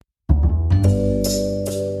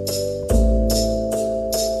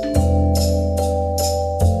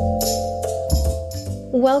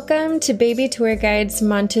Welcome to Baby Tour Guide's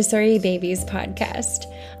Montessori Babies podcast.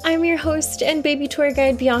 I'm your host and baby tour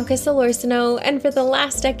guide, Bianca Solorsino, and for the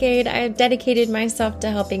last decade, I have dedicated myself to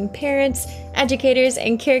helping parents, educators,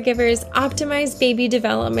 and caregivers optimize baby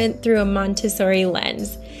development through a Montessori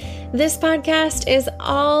lens. This podcast is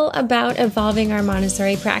all about evolving our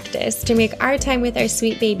Montessori practice to make our time with our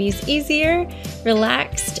sweet babies easier,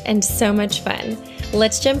 relaxed, and so much fun.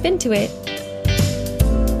 Let's jump into it.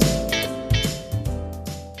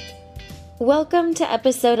 Welcome to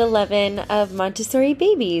episode 11 of Montessori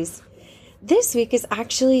Babies. This week is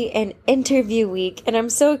actually an interview week, and I'm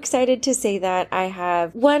so excited to say that I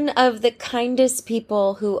have one of the kindest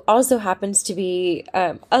people who also happens to be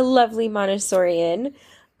a lovely Montessorian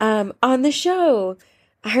on the show.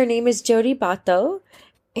 Her name is Jodie Bato,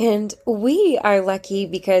 and we are lucky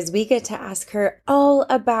because we get to ask her all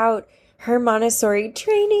about her Montessori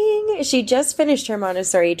training. She just finished her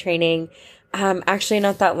Montessori training actually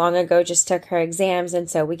not that long ago, just took her exams. And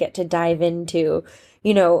so we get to dive into,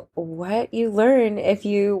 what you learn if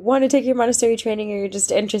you want to take your Montessori training or you're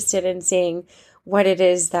just interested in seeing what it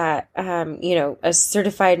is that, a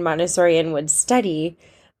certified Montessorian would study.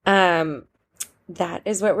 That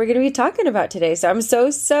is what we're going to be talking about today. So I'm so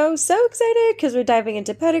excited because we're diving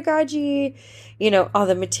into pedagogy, all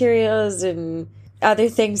the materials and other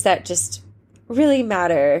things that just really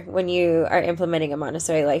matter when you are implementing a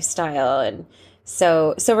Montessori lifestyle. And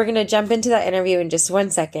so we're going to jump into that interview in just 1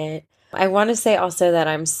 second. I want to say also that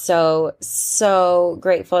I'm so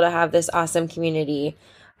grateful to have this awesome community.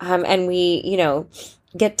 And we,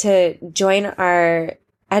 get to join our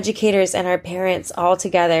educators and our parents all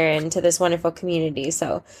together into this wonderful community.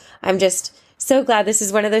 So I'm just so glad this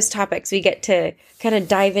is one of those topics we get to kind of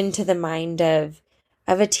dive into the mind of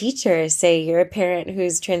a teacher. Say you're a parent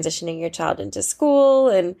who's transitioning your child into school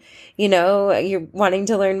and, you're wanting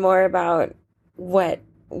to learn more about what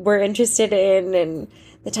we're interested in and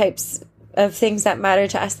the types of things that matter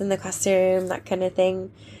to us in the classroom, that kind of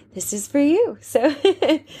thing. This is for you. So,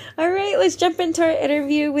 all right, let's jump into our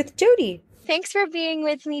interview with Jodie. Thanks for being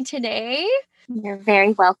with me today. You're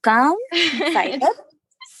very welcome. Excited.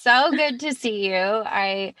 So good to see you.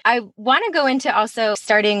 I want to go into also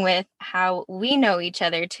starting with how we know each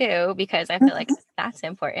other too, because I feel like that's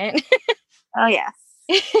important. Oh, yes.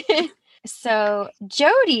 So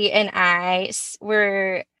Jodie and I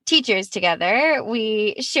were teachers together.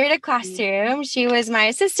 We shared a classroom. She was my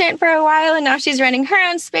assistant for a while, and now she's running her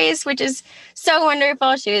own space, which is so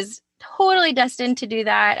wonderful. She was totally destined to do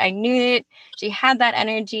that. I knew it. She had that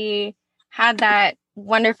energy, had that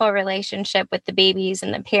wonderful relationship with the babies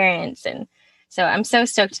and the parents. And so I'm so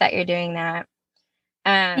stoked that you're doing that.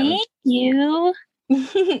 Thank you.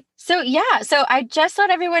 So I just let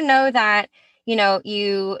everyone know that,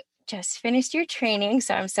 you just finished your training.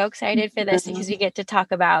 So I'm so excited for this because we get to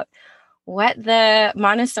talk about what the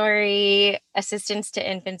Montessori assistance to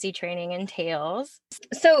infancy training entails.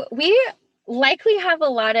 So we likely have a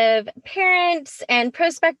lot of parents and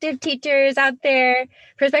prospective teachers out there,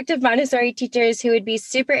 prospective Montessori teachers who would be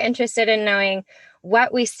super interested in knowing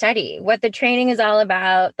what we study, what the training is all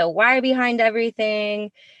about, the why behind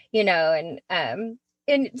everything, and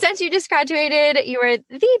since you just graduated, you were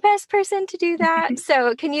the best person to do that.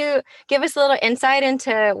 So can you give us a little insight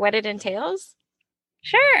into what it entails?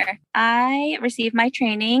 Sure. I received my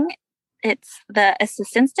training. It's the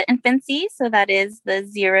assistance to infancy. So that is the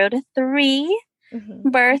 0 to 3,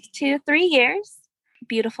 birth to 3 years.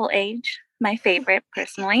 Beautiful age. My favorite,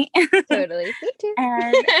 personally. Totally. Me too.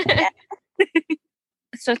 And,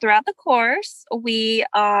 so throughout the course, we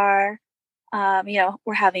are,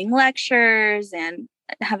 we're having lectures and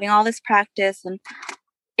having all this practice. And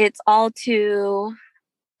it's all to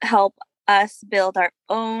help us build our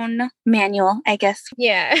own manual, I guess.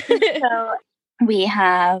 Yeah. So we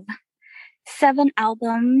have 7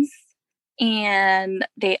 albums, and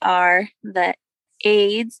they are the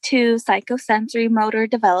aids to psychosensory motor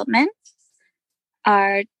development,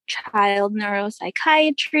 our child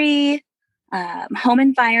neuropsychiatry, home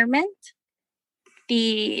environment,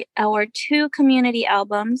 our 2 community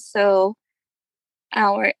albums, so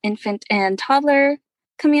our infant and toddler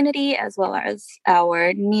community as well as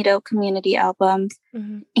our NIDO community albums,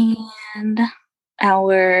 and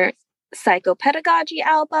our psychopedagogy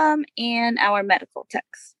album and our medical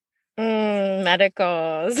text.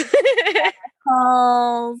 Medicals.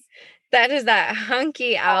 Medicals. That is that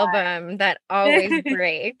hunky album that always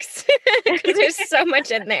breaks because there's so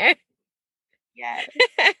much in there. Yes.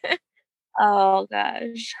 Oh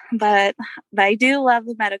gosh, but I do love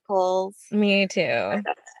the medicals. Me too.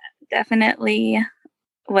 Definitely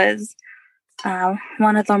was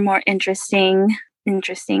one of the more interesting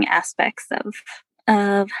aspects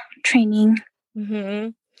of training. Mm-hmm.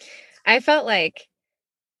 I felt like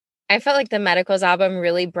the Medicals album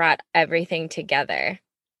really brought everything together.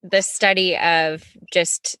 The study of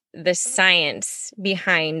just the science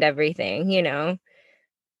behind everything,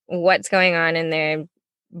 what's going on in their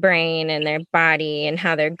brain and their body and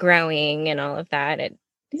how they're growing and all of that. It's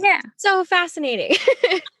so fascinating.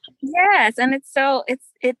 Yes, and it's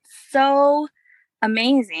so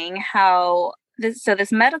amazing how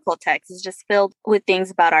this medical text is just filled with things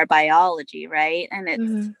about our biology, right? And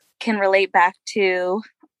it can relate back to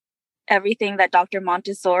everything that Dr.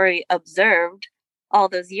 Montessori observed all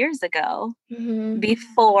those years ago,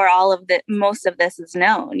 before most of this is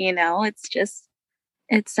known.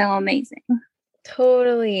 It's so amazing.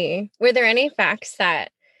 Totally. Were there any facts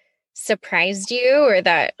that surprised you or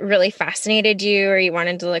that really fascinated you or you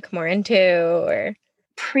wanted to look more into? Or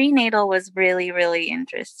prenatal was really, really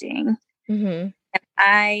interesting. And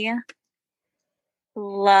I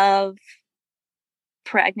love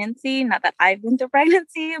pregnancy. Not that I've been through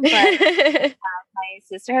pregnancy, but my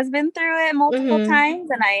sister has been through it multiple times,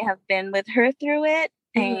 and I have been with her through it.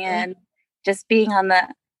 And just being on the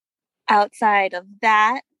outside of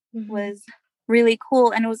that was really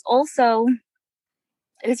cool. And it was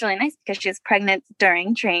really nice because she was pregnant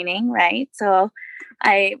during training, right? So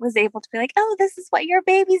I was able to be like, oh, this is what your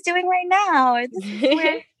baby's doing right now, or this is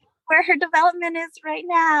where her development is right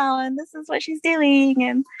now, and this is what she's doing,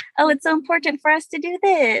 and oh, it's so important for us to do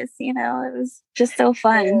this. It was just so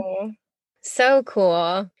fun. So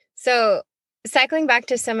cool. So cycling back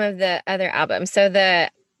to some of the other albums, so the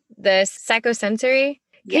Psychosensory,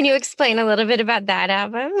 can you explain a little bit about that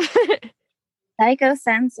album?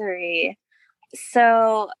 Psychosensory.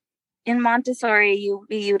 So in Montessori,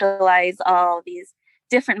 we utilize all these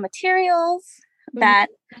different materials that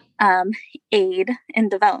aid in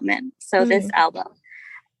development. So this album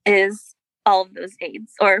is all of those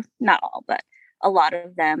aids, or not all, but a lot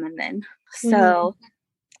of them. And then so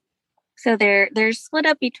they're split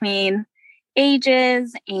up between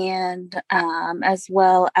ages and as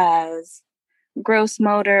well as gross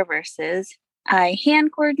motor versus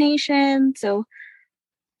eye-hand coordination. So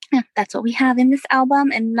that's what we have in this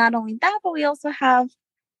album. And not only that, but we also have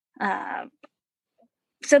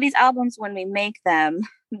so these albums, when we make them,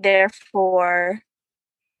 they're for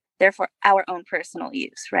our own personal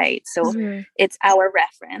use, right? So it's our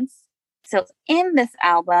reference. So in this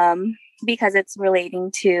album, because it's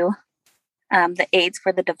relating to the aids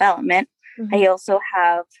for the development, I also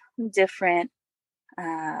have different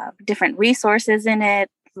resources in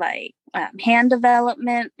it, like hand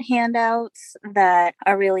development handouts that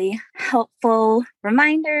are really helpful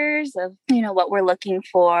reminders of what we're looking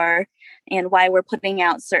for and why we're putting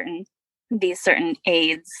out certain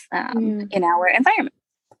aids in our environment,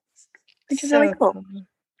 which is really cool.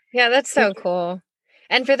 Yeah, that's so cool.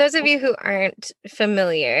 And for those of you who aren't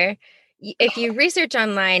familiar, if you research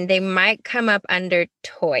online, they might come up under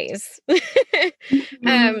toys.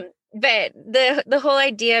 But the whole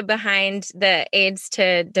idea behind the aids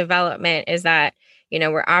to development is that,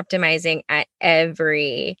 we're optimizing at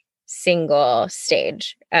every single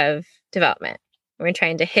stage of development. We're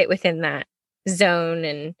trying to hit within that zone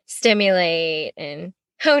and stimulate and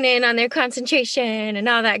hone in on their concentration and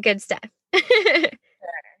all that good stuff.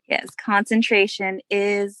 Yes, concentration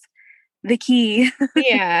is the key.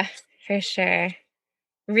 Yeah, for sure.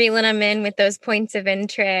 Reeling them in with those points of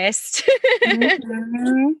interest.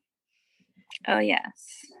 Oh,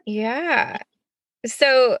 yes. Yeah.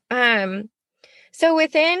 So, so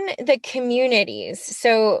within the communities,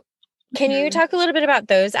 so can you talk a little bit about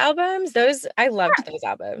those albums? I loved those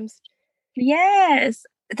albums. Yes.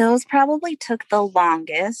 Those probably took the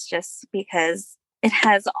longest just because it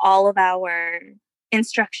has all of our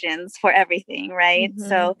instructions for everything, right?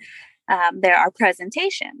 So there are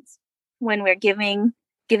presentations when we're giving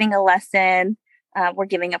a lesson. We're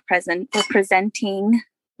presenting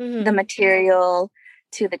the material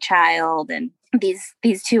to the child, and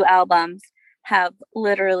these two albums have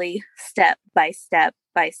literally step by step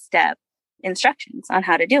instructions on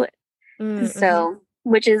how to do it. So,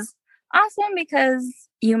 which is awesome because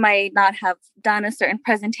you might not have done a certain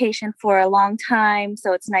presentation for a long time.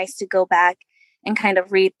 So it's nice to go back and kind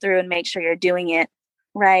of read through and make sure you're doing it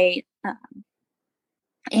right.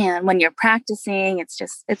 And when you're practicing, it's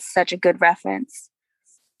such a good reference.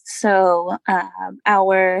 So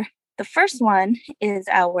the first one is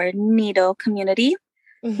our needle community,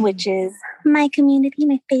 which is my community,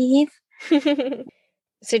 my fave.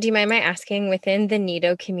 So do you mind my asking, within the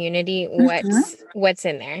Nido community, what's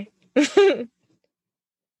in there?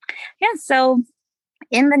 Yeah, so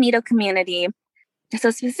in the Nido community,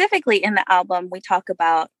 so specifically in the album, we talk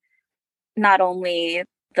about not only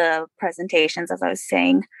the presentations, as I was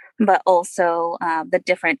saying, but also the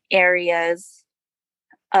different areas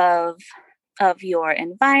of your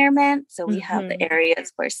environment. So we have the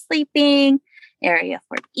areas for sleeping, area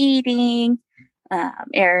for eating,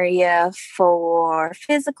 area for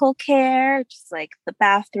physical care, just like the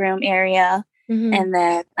bathroom area, and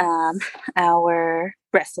then our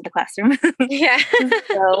rest of the classroom. Yeah.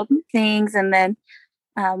 So things, and then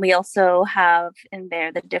we also have in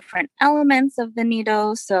there the different elements of the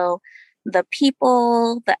nido. So the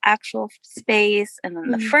people, the actual space, and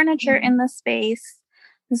then the furniture in the space.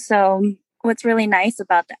 So what's really nice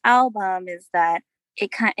about the album is that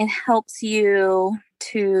it helps you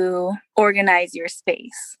to organize your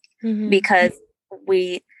space, because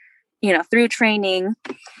we, through training,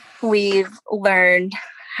 we've learned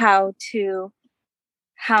how to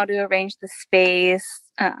arrange the space,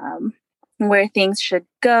 where things should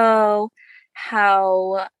go,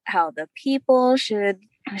 how the people should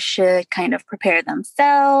kind of prepare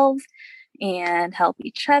themselves and help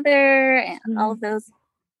each other, and all of those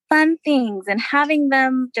fun things, and having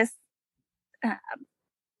them just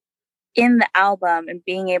in the album and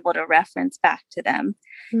being able to reference back to them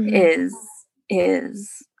is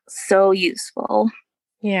so useful.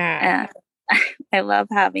 Yeah. I love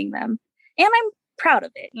having them, and I'm proud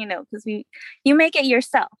of it, because you make it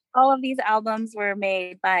yourself. All of these albums were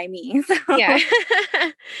made by me. So. Yeah.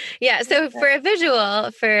 Yeah. So for a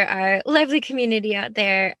visual for our lovely community out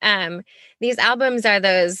there, these albums are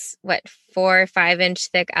those 4 or 5-inch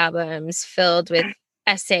thick albums filled with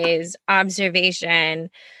essays, observation,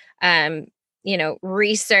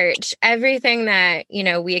 research. Everything that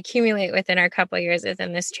we accumulate within our couple years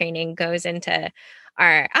within this training goes into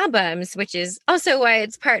our albums, which is also why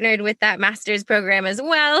it's partnered with that master's program as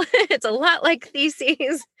well. It's a lot like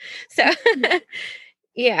theses. So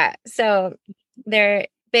yeah, so they're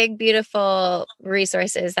big, beautiful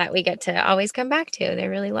resources that we get to always come back to. They're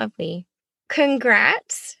really lovely.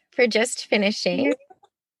 Congrats for just finishing.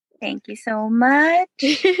 Thank you so much.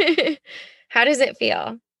 How does it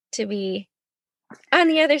feel to be on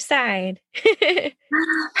the other side?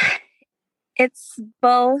 It's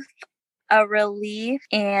both a relief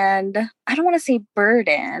and, I don't want to say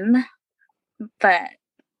burden, but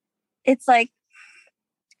it's like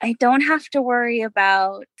I don't have to worry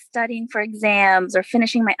about studying for exams or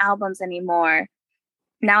finishing my albums anymore.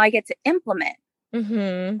 Now I get to implement.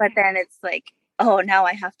 But then it's like, oh, now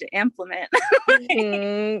I have to implement.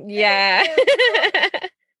 Yeah.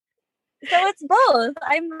 So it's both.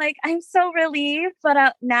 I'm so relieved,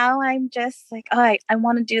 but now I'm just like, oh, I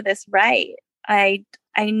want to do this right. I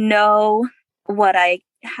know what I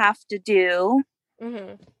have to do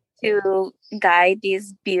to guide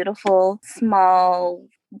these beautiful, small,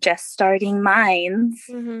 just starting minds.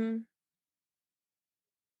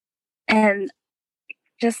 And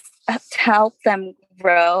just to help them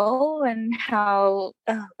grow, and how,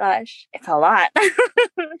 oh gosh, it's a lot.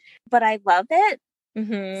 But I love it.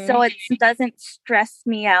 So it doesn't stress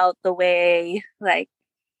me out the way, like,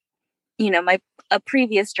 a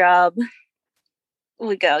previous job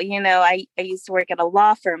would go. I used to work at a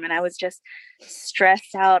law firm, and I was just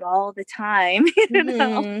stressed out all the time,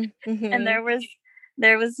 and there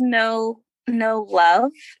was no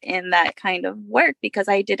love in that kind of work, because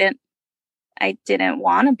I didn't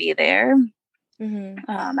want to be there.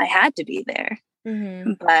 I had to be there.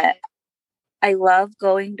 But I love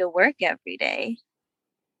going to work every day.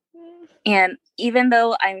 And even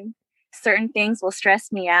though certain things will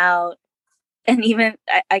stress me out, and even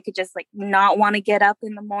I could just not want to get up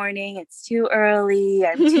in the morning. It's too early.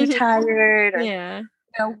 I'm too tired,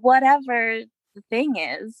 or whatever the thing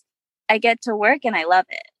is, I get to work and I love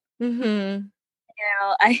it.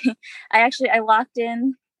 I walked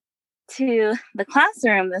in to the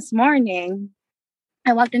classroom this morning.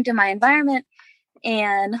 I walked into my environment,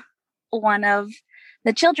 and one of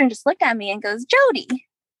the children just looked at me and goes, "Jodie."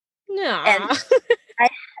 No. And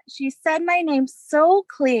she said my name so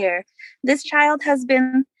clear. This child has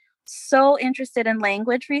been so interested in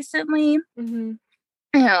language recently.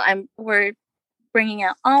 We're bringing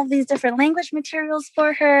out all these different language materials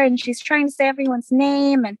for her, and she's trying to say everyone's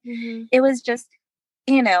name. And it was just,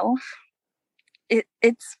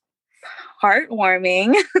 it's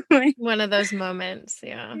heartwarming. One of those moments.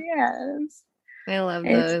 Yeah. Yes. I love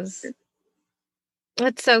those.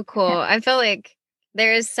 That's so cool. I feel like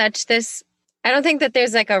there is such this, I don't think that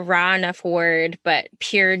there's a raw enough word, but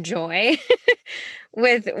pure joy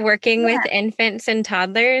with working with infants and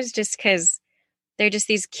toddlers, just because they're just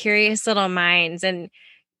these curious little minds. And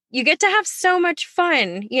you get to have so much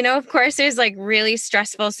fun. Of course, there's like really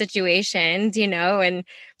stressful situations, and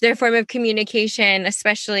their form of communication,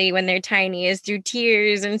 especially when they're tiny, is through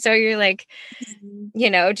tears. And so you're like,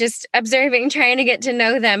 just observing, trying to get to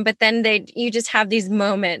know them. But then you just have these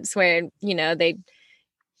moments where, they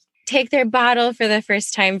take their bottle for the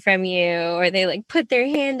first time from you, or they like put their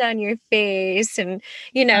hand on your face and,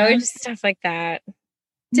 just stuff like that.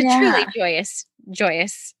 It's a truly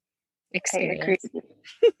joyous I agree. experience.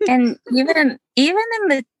 And even in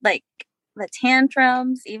the the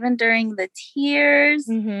tantrums, even during the tears,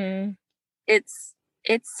 it's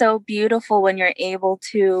so beautiful when you're able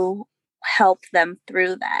to help them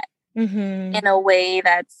through that in a way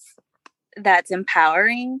that's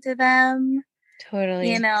empowering to them.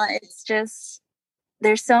 Totally. It's just,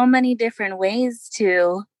 there's so many different ways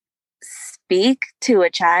to speak to a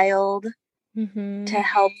child to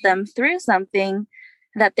help them through something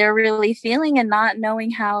that they're really feeling and not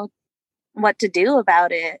knowing what to do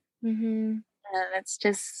about it. And it's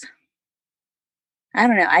just, I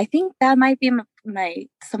don't know. I think that might be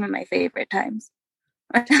some of my favorite times,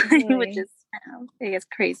 which is, I guess,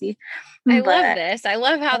 crazy. I love this. I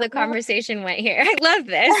love how the conversation went here. I love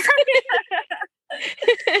this.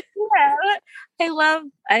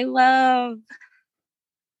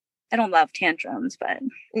 I don't love tantrums, but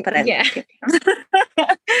I yeah. love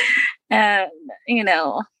tantrums.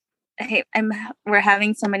 And we're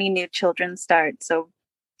having so many new children start. So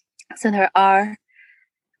we're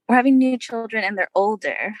having new children and they're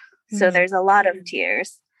older. So there's a lot of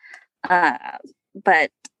tears.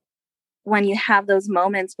 But when you have those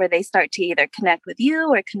moments where they start to either connect with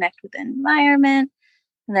you or connect with the environment,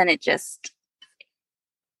 then it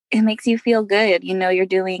makes you feel good. You're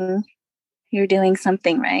doing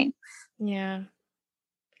something right. Yeah.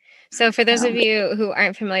 So for those of you who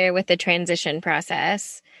aren't familiar with the transition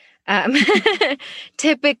process,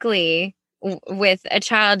 typically with a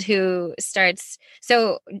child who starts,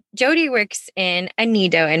 so Jodie works in a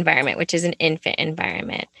nido environment, which is an infant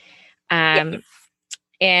environment. Yes.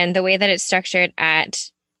 And the way that it's structured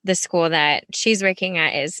at the school that she's working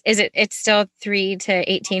at it's still 3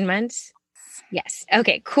 to 18 months? Yes.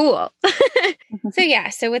 Okay, cool.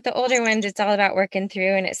 So with the older ones, it's all about working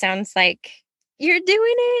through, and it sounds like you're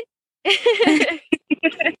doing it.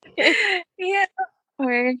 Yeah,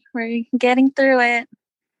 we're getting through it.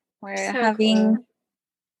 We have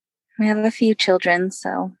a few children,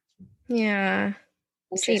 so yeah,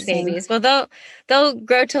 sweet babies. Well, they'll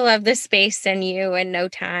grow to love the space and you in no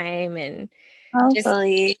time, and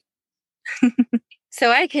hopefully. So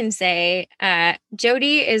I can say,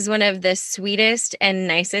 Jodie is one of the sweetest and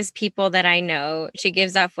nicest people that I know. She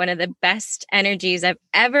gives off one of the best energies I've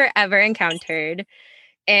ever encountered.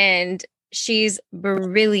 And she's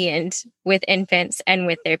brilliant with infants and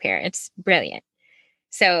with their parents. Brilliant.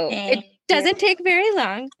 So it doesn't take very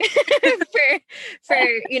long for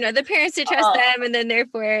the parents to trust them, and then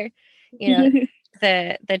therefore,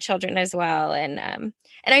 the children as well. And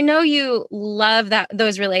I know you love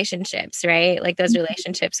those relationships, right? Like those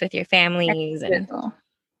relationships with your families.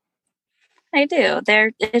 I do.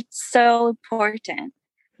 It's so important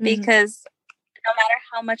because no matter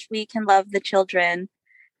how much we can love the children,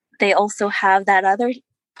 they also have that other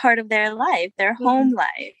part of their life, their home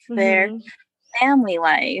life, their family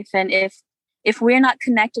life. And if we're not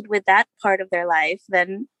connected with that part of their life,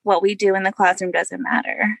 then what we do in the classroom doesn't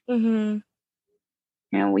matter.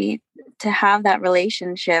 To have that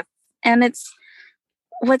relationship. And it's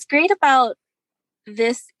what's great about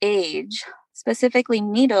this age, specifically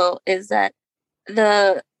Nido, is that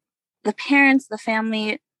the parents, the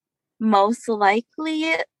family, most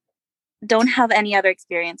likely don't have any other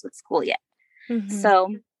experience with school yet.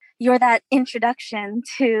 So you're that introduction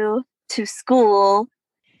to school.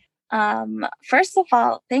 First of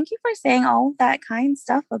all, thank you for saying all of that kind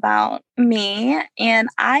stuff about me. And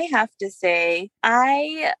I have to say,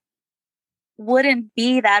 I wouldn't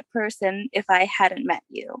be that person if I hadn't met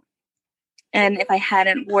you. And if I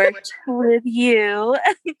hadn't worked with you,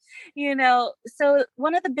 so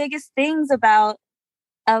one of the biggest things about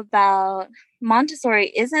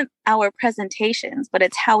Montessori isn't our presentations, but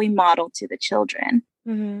it's how we model to the children.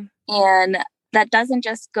 And that doesn't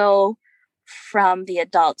just go from the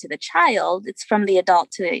adult to the child, it's from the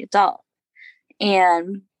adult to the adult.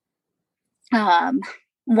 And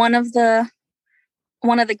one of the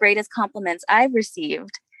greatest compliments I've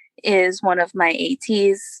received is one of my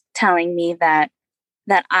ATs telling me that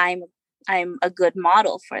I'm a good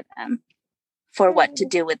model for them, for what to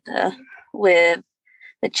do with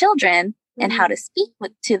the children and how to speak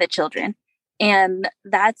to the children. And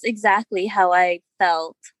that's exactly how I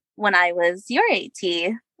felt when I was your AT,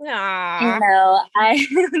 Aww. I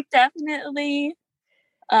definitely,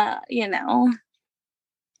 you know,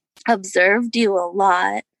 observed you a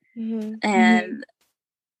lot, and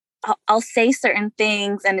I'll say certain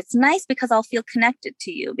things, and it's nice because I'll feel connected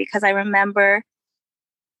to you because I remember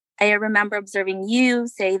observing you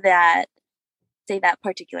say that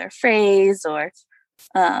particular phrase, or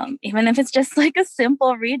even if it's just like a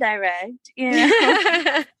simple redirect,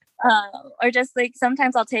 or just like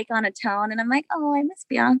sometimes I'll take on a tone and I'm like, oh, I miss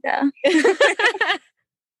Bianca.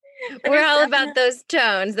 We're all about those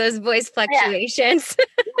tones, those voice fluctuations.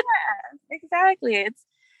 Yeah, exactly. It's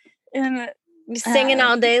Singing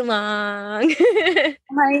all day long.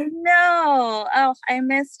 I know. Oh, I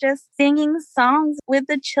miss just singing songs with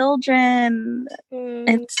the children.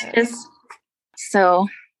 It's just so,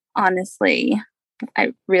 honestly,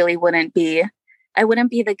 I really wouldn't be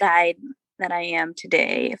the guide that I am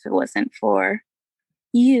today if it wasn't for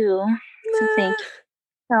you. So thank you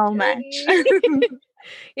so much.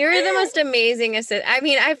 You were the most amazing assistant. I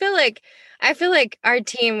mean, I feel like our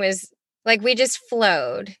team was like we just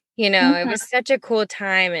flowed, It was such a cool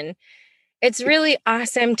time, and it's really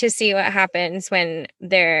awesome to see what happens when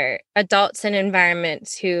they're adults in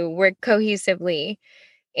environments who work cohesively,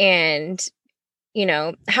 and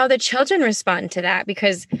how the children respond to that,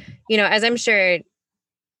 because as I'm sure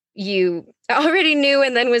you already knew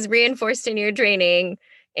and then was reinforced in your training.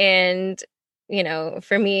 And,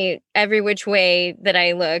 for me, every which way that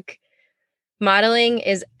I look, modeling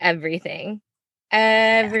is everything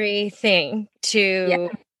to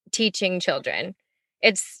teaching children.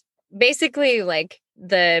 It's basically like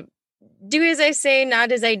the do as I say,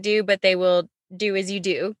 not as I do, but they will do as you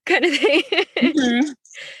do kind of thing.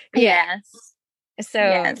 Yes. So,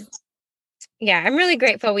 yeah, I'm really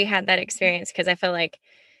grateful we had that experience, because I feel like,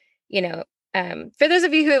 for those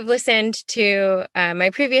of you who have listened to my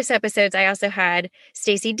previous episodes, I also had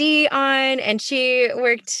Stacy D on, and she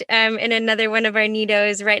worked in another one of our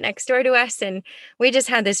nidos right next door to us. And we just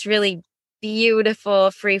had this really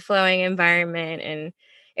beautiful, free-flowing environment. And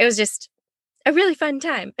it was just a really fun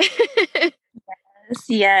time.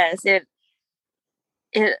 Yes. It,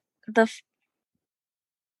 the,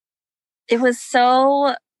 it was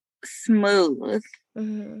so smooth.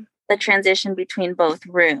 The transition between both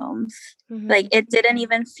rooms. Like, it didn't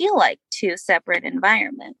even feel like two separate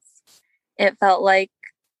environments. It felt like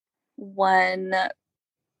one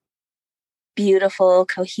beautiful,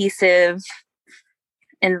 cohesive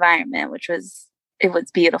environment, it was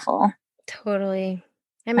beautiful. Totally.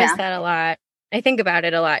 I miss that a lot. I think about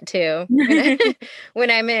it a lot too.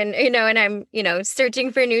 When I'm in, and I'm,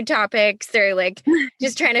 searching for new topics, or like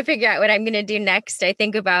just trying to figure out what I'm going to do next. I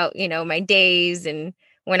think about, my days and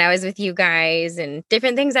when I was with you guys and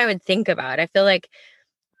different things I would think about. I feel like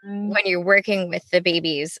when you're working with the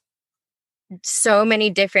babies, so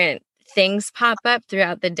many different things pop up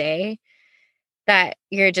throughout the day that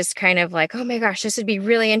you're just kind of like, oh my gosh, this would be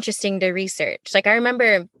really interesting to research. Like, I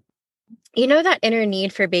remember, that inner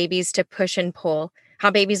need for babies to push and pull,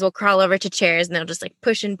 how babies will crawl over to chairs and they'll just like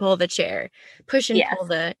push and pull the chair, push and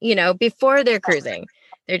pull before they're cruising.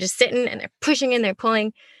 They're just sitting and they're pushing and they're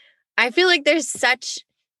pulling. I feel like there's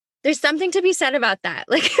something to be said about that.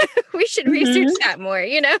 Like, we should research that more,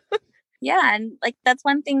 Yeah. And like, that's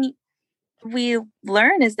one thing we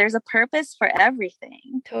learn is there's a purpose for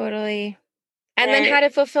everything. Totally. And then how to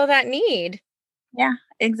fulfill that need. Yeah,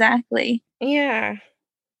 exactly. Yeah.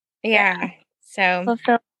 So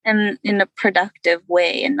fulfill in a productive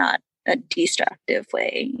way and not a destructive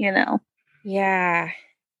way, Yeah.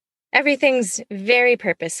 Everything's very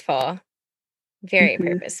purposeful. Very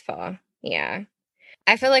purposeful. Yeah.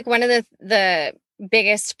 I feel like one of the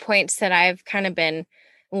biggest points that I've kind of been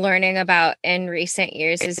learning about in recent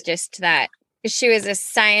years is just that she was a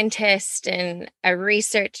scientist and a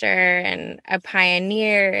researcher and a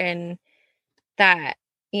pioneer, and that,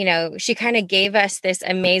 she kind of gave us this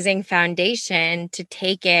amazing foundation to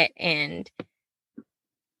take it and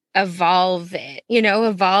evolve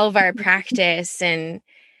our practice and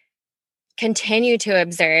continue to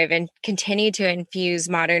observe and continue to infuse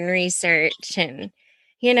modern research. And,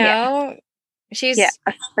 she's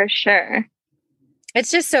for sure.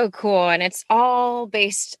 It's just so cool. And it's all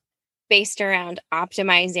based around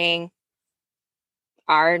optimizing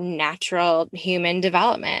our natural human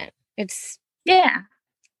development. It's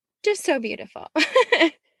just so beautiful.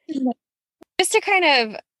 Just to kind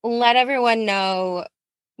of let everyone know,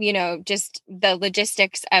 just the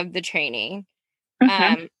logistics of the training.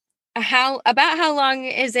 How long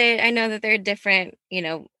is it? I know that there are different,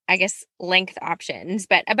 I guess length options,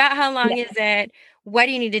 but about how long is it? What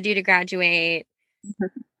do you need to do to graduate?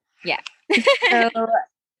 Yeah. So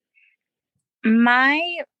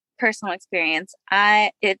my personal experience.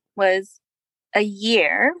 It was a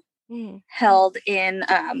year held in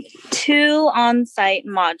 2 on-site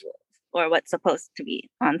modules, or what's supposed to be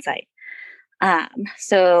on-site.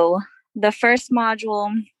 So the first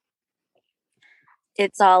module,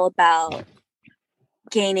 it's all about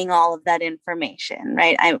gaining all of that information,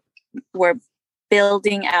 right? We're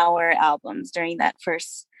building our albums during that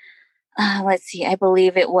first, let's see, I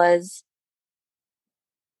believe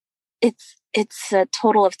it's a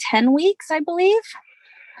total of 10 weeks, I believe.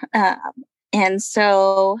 And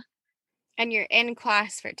so. And you're in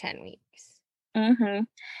class for 10 weeks. Mm-hmm.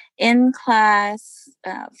 In class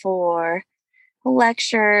for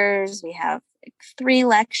lectures. We have 3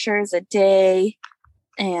 lectures a day,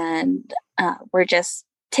 and we're just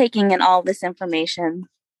taking in all this information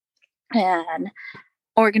and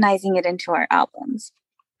organizing it into our albums.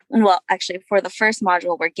 Well, actually, for the first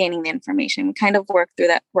module, we're gaining the information. We kind of work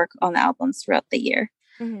on the albums throughout the year.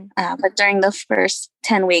 Mm-hmm. But during the first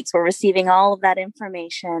 10 weeks, we're receiving all of that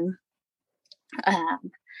information.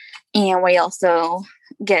 And we also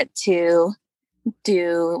get to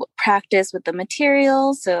do practice with the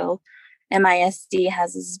material. So MISD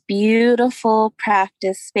has this beautiful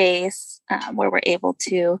practice space where we're able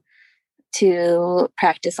to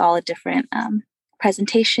practice all the different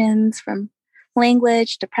presentations, from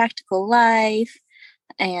language to practical life.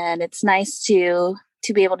 And it's nice to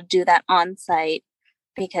be able to do that on site,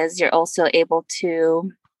 because you're also able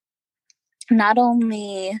to not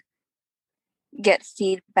only get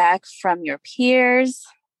feedback from your peers,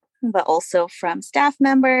 but also from staff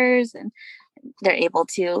members, and they're able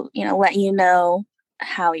to, let you know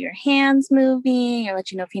how your hands moving, or let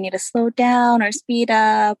you know if you need to slow down or speed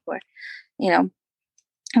up, or,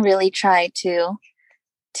 really try to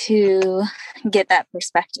get that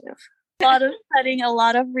perspective. A lot of studying, a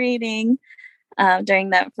lot of reading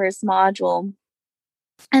during that first module.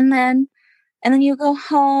 And then you go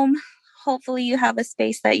home. Hopefully you have a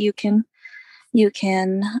space that you can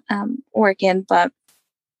work in, but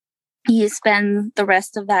you spend the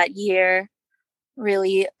rest of that year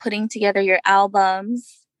really putting together your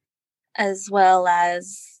albums, as well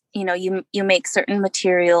as, you make certain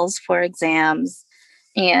materials for exams,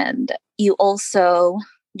 and you also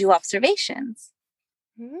do observations.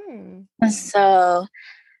 So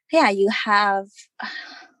yeah, you have,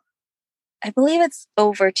 I believe it's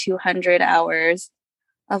over 200 hours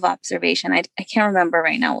of observation. I can't remember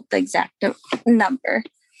right now the exact number,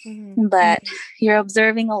 but you're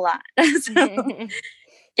observing a lot.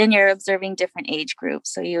 And you're observing different age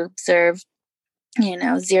groups. So you observe,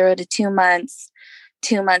 0 to 2 months,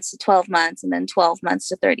 2 months to 12 months, and then 12 months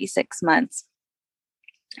to 36 months.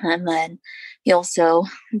 And then you also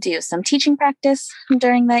do some teaching practice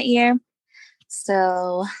during that year.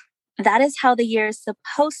 So that is how the year is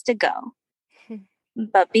supposed to go.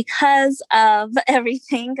 But because of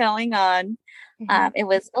everything going on, it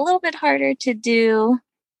was a little bit harder to do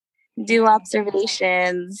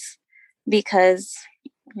observations, because,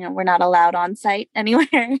 we're not allowed on site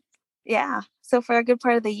anywhere. Yeah. So for a good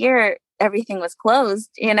part of the year, everything was closed,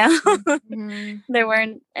 There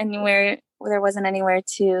wasn't anywhere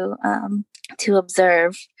to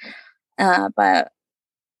observe. But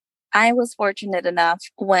I was fortunate enough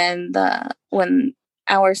when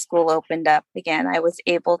our school opened up again, I was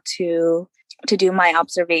able to do my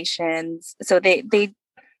observations. So they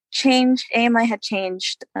changed, AMI had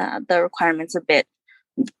changed the requirements a bit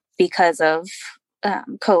because of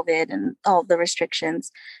COVID and all the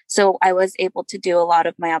restrictions. So I was able to do a lot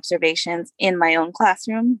of my observations in my own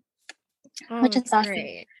classroom, which is awesome.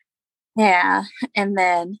 Great. Yeah. And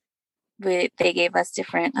then they gave us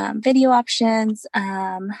different video options.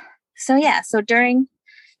 So during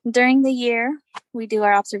the year, we do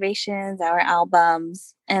our observations, our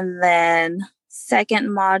albums, and then second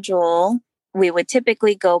module, we would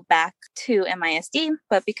typically go back to MISD,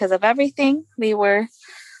 but because of everything, we were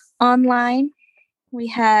online. We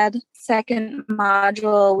had second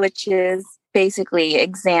module, which is basically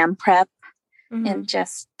exam prep and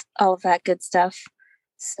just all of that good stuff.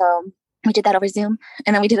 So we did that over Zoom,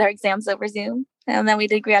 and then we did our exams over Zoom, and then we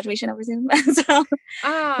did graduation over Zoom. So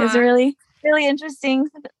it was a really, really interesting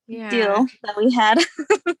deal that we had.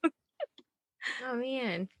 Oh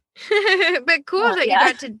man. But cool that you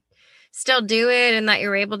got to still do it, and that you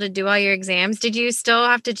were able to do all your exams. Did you still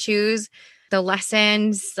have to choose the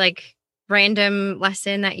lessons, like random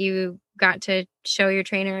lesson that you got to show your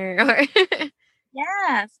trainer? Or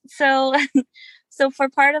Yeah. So for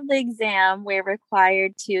part of the exam, we're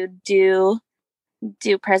required to do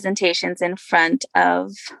presentations in front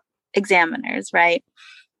of examiners, right?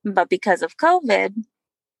 But because of COVID,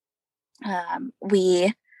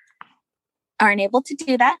 we aren't able to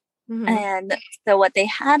do that. Mm-hmm. And so what they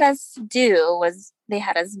had us do was they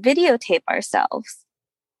had us videotape ourselves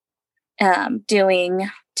doing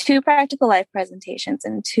 2 practical life presentations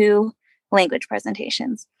and 2 language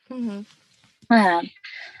presentations. Mm-hmm.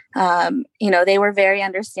 They were very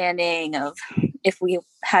understanding of if we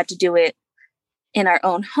had to do it in our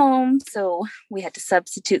own home. So we had to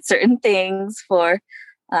substitute certain things for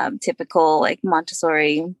typical like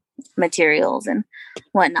Montessori materials and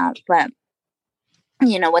whatnot. But,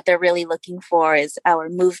 what they're really looking for is our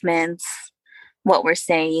movements, what we're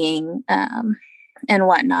saying, and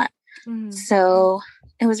whatnot. Mm-hmm. So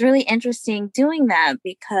it was really interesting doing that,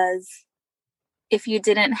 because if you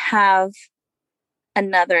didn't have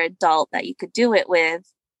another adult that you could do it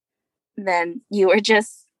with, then you were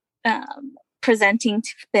just presenting to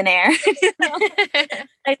thin air.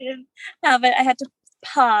 I didn't have it. I had to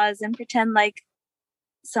pause and pretend like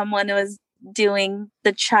someone was doing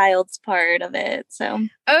the child's part of it. So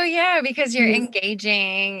because you're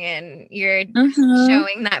engaging and you're mm-hmm.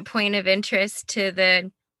 showing that point of interest to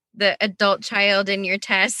the adult child in your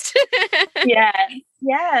test.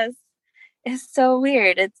 Yes. It's so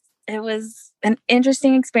weird. It was an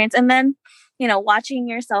interesting experience. And then, watching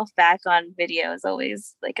yourself back on video is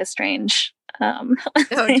always like a strange oh,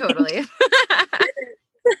 totally.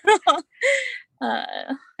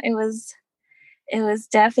 It was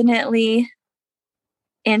definitely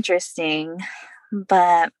interesting,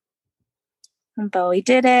 but we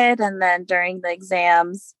did it. And then during the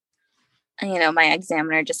exams, my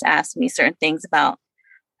examiner just asked me certain things about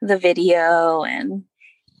the video and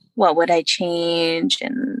what would I change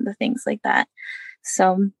and the things like that.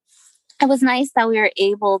 So it was nice that we were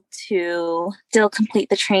able to still complete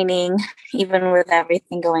the training, even with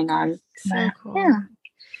everything going on. So cool. Yeah.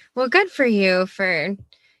 Well, good for you for,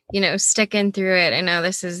 sticking through it. I know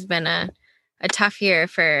this has been a tough year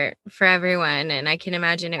for everyone. And I can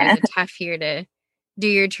imagine it was a tough year to do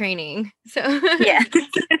your training. So yeah.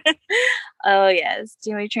 Oh yes.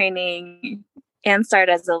 Do my training and start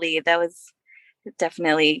as a lead. That was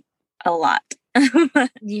definitely a lot.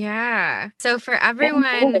 Yeah. So for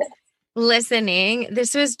everyone listening,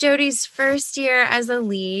 this was Jodie's first year as a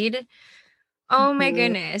lead. Oh my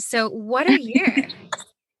goodness. So what a year.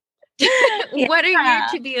 What a year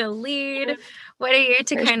to be a lead. What a year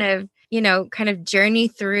to kind of journey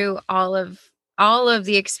through all of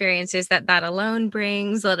the experiences that alone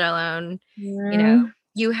brings, let alone,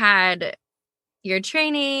 you had your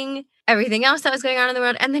training, everything else that was going on in the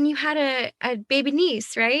world. And then you had a baby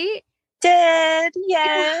niece, right? Did,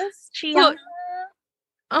 yes. Well,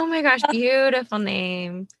 oh my gosh, beautiful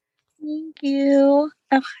name. Thank you.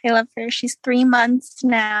 Oh, I love her. She's 3 months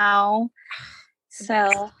now.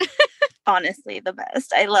 So honestly, the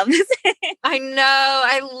best. I love this. I know.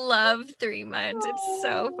 I love 3 months. It's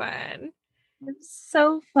so fun. It's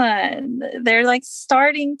so fun. They're like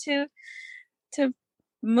starting to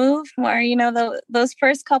move more. Those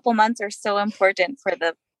first couple months are so important for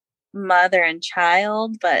the mother and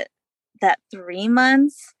child, but that 3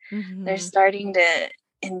 months, they're starting to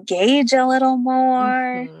engage a little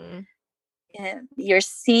more. And you're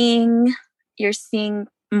seeing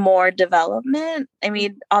more development. I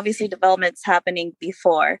mean, obviously development's happening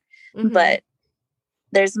before, but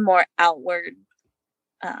there's more outward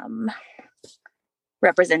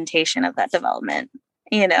representation of that development,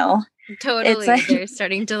 Totally. Like, they're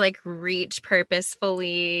starting to like reach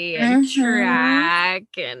purposefully and track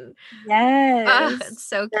and yes. It's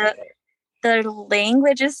so cute. The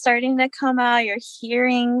language is starting to come out. You're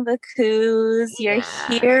hearing the coos, you're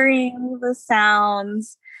hearing the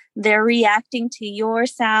sounds, they're reacting to your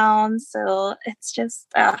sounds. So it's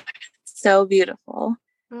just so beautiful.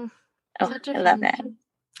 I love it.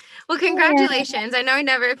 Well, congratulations. I know I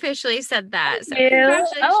never officially said that. So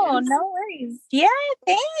congratulations. Oh, no worries. Yeah,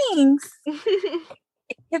 thanks.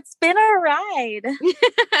 It's been a ride.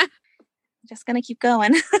 Just going to keep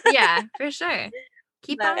going. Yeah, for sure.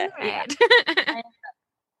 Keep on the ride.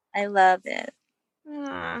 I love it.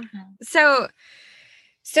 So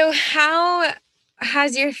how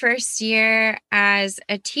has your first year as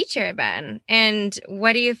a teacher been? And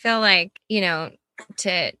what do you feel like,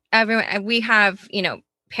 to everyone, we have,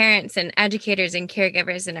 parents and educators and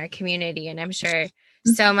caregivers in our community. And I'm sure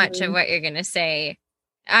so much of what you're going to say,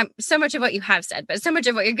 so much of what you have said, but so much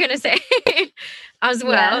of what you're going to say as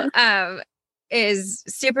well, is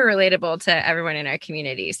super relatable to everyone in our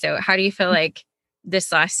community. So how do you feel like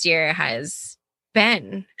this last year has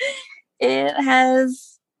been? It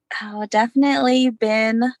has definitely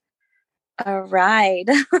been a ride.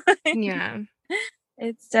 Yeah.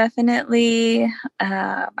 It's definitely,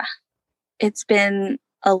 it's been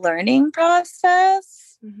a learning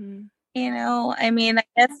process. I mean, I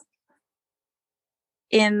guess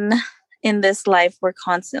in this life, we're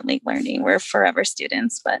constantly learning. We're forever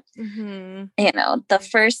students, but the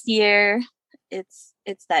first year it's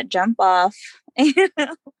that jump off,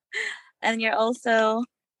 and you're also,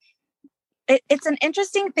 it's an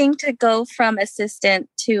interesting thing to go from assistant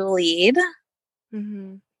to lead,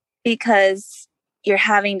 because you're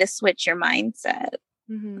having to switch your mindset,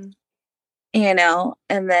 and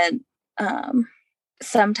then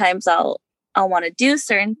sometimes I'll want to do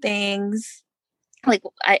certain things. Like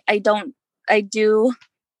I do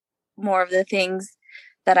more of the things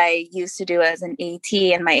that I used to do as an AT,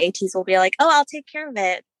 and my ATs will be like, "Oh, I'll take care of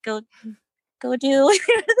it. Go do your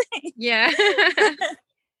thing." Yeah.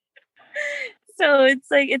 So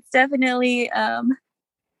it's definitely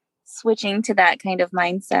switching to that kind of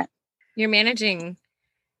mindset. You're managing,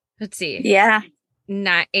 let's see. Yeah.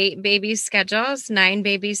 Not 8 baby schedules, 9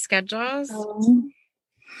 baby schedules.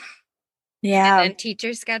 Yeah. And then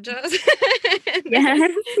teacher schedules.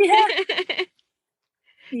 Yes. Yeah.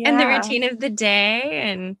 And the routine of the day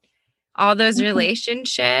and all those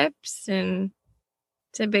relationships, and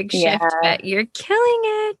it's a big shift, but you're killing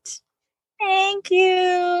it. Thank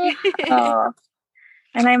you. Oh,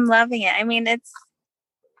 and I'm loving it. I mean, it's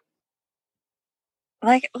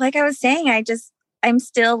like I was saying, I'm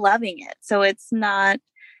still loving it. So it's not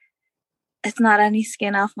any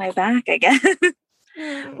skin off my back, I guess.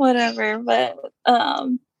 Whatever. But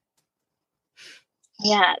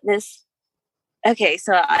yeah, okay,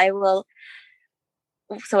 so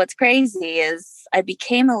what's crazy is I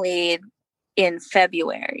became a lead in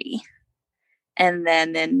February, and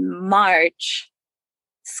then in March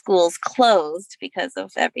schools closed because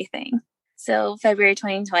of everything. So February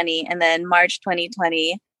 2020, and then March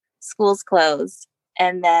 2020 schools closed,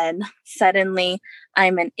 and then suddenly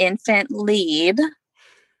I'm an infant lead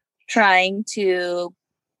trying to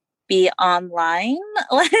be online.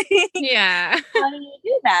 Yeah. How do you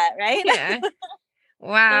do that, right? Yeah.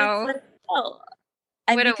 Wow. What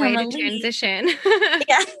a way to transition.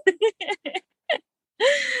 Yeah.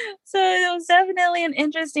 So it was definitely an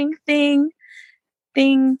interesting thing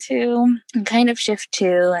to kind of shift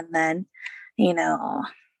to. And then,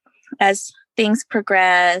 as things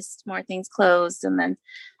progressed, more things closed. And then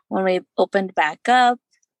when we opened back up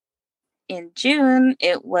in June,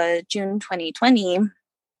 it was June 2020.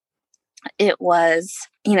 It was,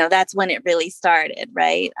 that's when it really started,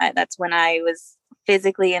 right? That's when I was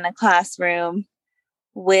physically in a classroom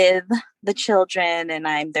with the children, and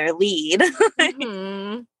I'm their lead.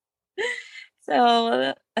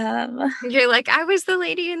 So you're like, I was the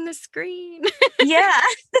lady in the screen. Yeah.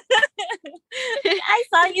 I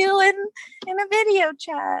saw you in a video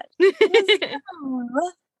chat.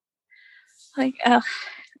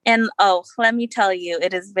 Let me tell you,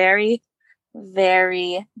 it is very,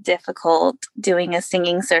 very difficult doing a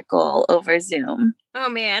singing circle over Zoom. Oh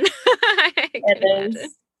man.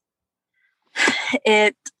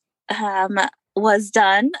 It was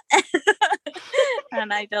done,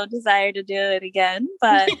 and I don't desire to do it again,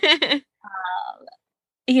 but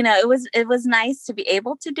it was nice to be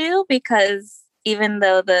able to do, because even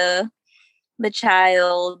though the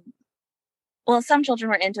child, well, some children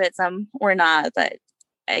were into it, some were not, but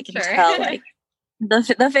I can tell like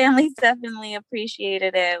the families definitely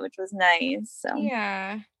appreciated it, which was nice. So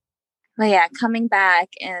but yeah, coming back,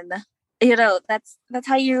 and that's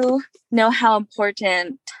how you know how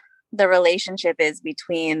important the relationship is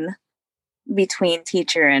between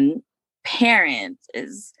teacher and parent,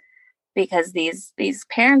 is because these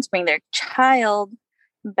parents bring their child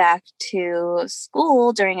back to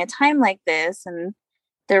school during a time like this, and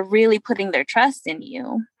they're really putting their trust in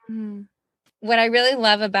you. What I really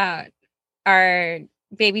love about our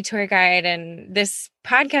baby tour guide and this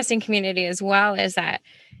podcasting community as well is that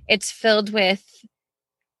it's filled with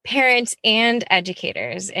parents and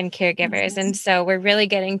educators and caregivers. And so we're really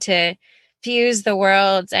getting to fuse the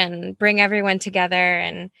worlds and bring everyone together.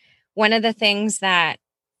 And one of the things that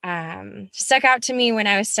stuck out to me when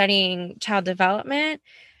I was studying child development,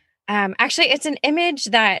 actually, it's an image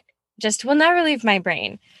that just will never leave my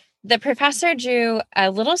brain. The professor drew a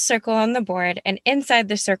little circle on the board, and inside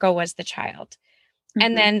the circle was the child.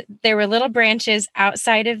 And then there were little branches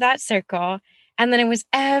outside of that circle. And then it was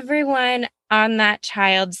everyone on that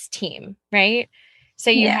child's team, right? So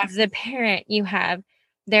you have the parent, you have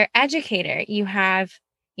their educator, you have,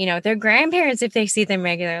 their grandparents if they see them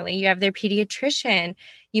regularly, you have their pediatrician,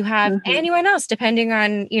 you have anyone else depending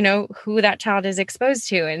on, who that child is exposed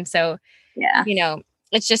to. And so,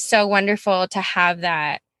 it's just so wonderful to have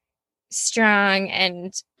that strong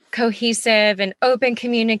and cohesive and open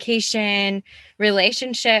communication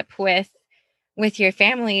relationship with your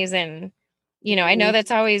families. And I know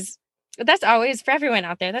that's always But that's always, for everyone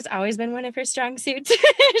out there, that's always been one of her strong suits.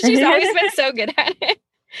 She's always been so good at it.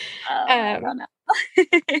 I don't know.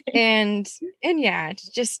 and yeah,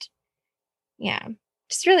 just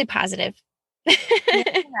really positive. Yeah.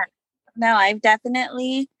 No, I've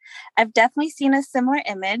definitely seen a similar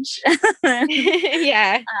image.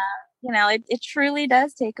 Yeah. It truly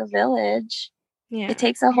does take a village. Yeah. It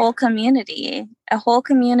takes a whole community. A whole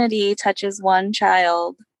community touches one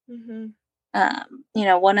child. Mm-hmm.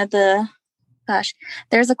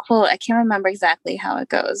 There's a quote, I can't remember exactly how it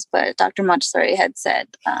goes, but Dr. Montessori had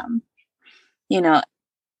said,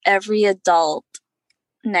 every adult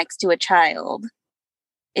next to a child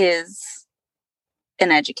is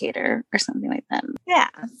an educator or something like that. Yeah,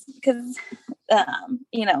 because,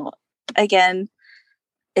 again,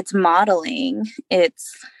 it's modeling,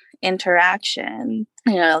 it's interaction.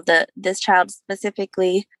 This child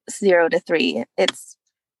specifically 0 to 3,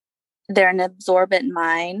 they're an absorbent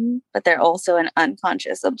mind, but they're also an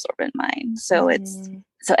unconscious absorbent mind. So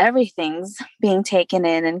so everything's being taken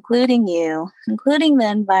in, including you, including the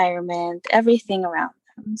environment, everything around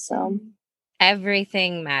them. So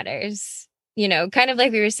everything matters. Kind of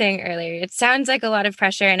like we were saying earlier, it sounds like a lot of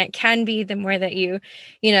pressure, and it can be the more that you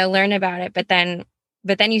learn about it, but then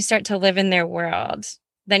you start to live in their world.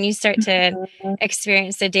 Then you start to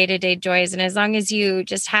experience the day-to-day joys. And as long as you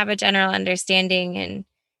just have a general understanding and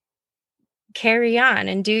carry on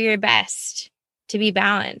and do your best to be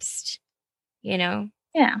balanced, yeah,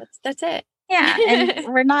 that's it. Yeah.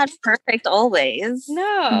 And we're not perfect always.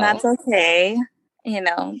 No. And that's okay.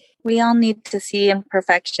 We all need to see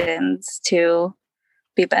imperfections to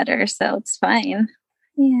be better. So it's fine.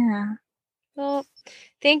 Yeah. Well,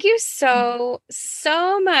 thank you so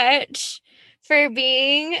much for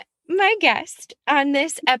being my guest on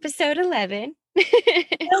this episode 11.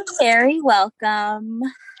 You're very welcome.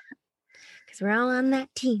 Because we're all on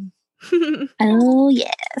that team. Oh,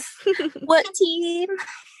 yes. What team?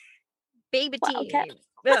 Baby team. Okay.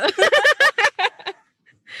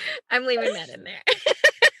 I'm leaving that in there.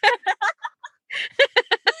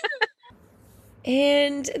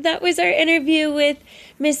 And that was our interview with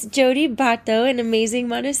Miss Jodie Bato, an amazing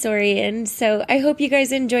Montessorian. So I hope you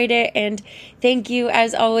guys enjoyed it, and thank you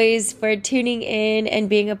as always for tuning in and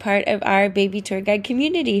being a part of our baby tour guide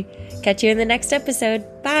community. Catch you in the next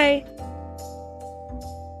episode. Bye.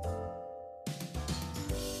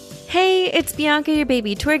 Hey, it's Bianca, your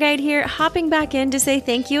baby tour guide here, hopping back in to say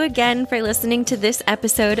thank you again for listening to this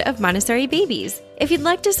episode of Montessori Babies. If you'd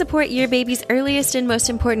like to support your baby's earliest and most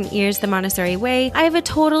important years the Montessori way, I have a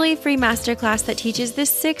totally free masterclass that teaches the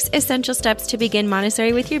 6 essential steps to begin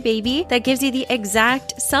Montessori with your baby that gives you the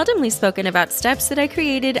exact, seldomly spoken about steps that I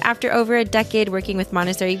created after over a decade working with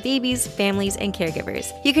Montessori babies, families, and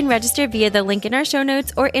caregivers. You can register via the link in our show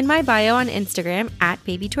notes or in my bio on Instagram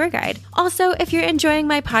 @BabyTourGuide. Also, if you're enjoying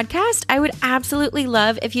my podcast, I would absolutely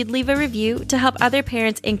love if you'd leave a review to help other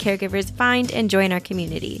parents and caregivers find and join our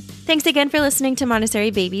community. Thanks again for listening to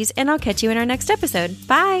Montessori Babies, and I'll catch you in our next episode.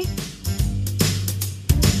 Bye!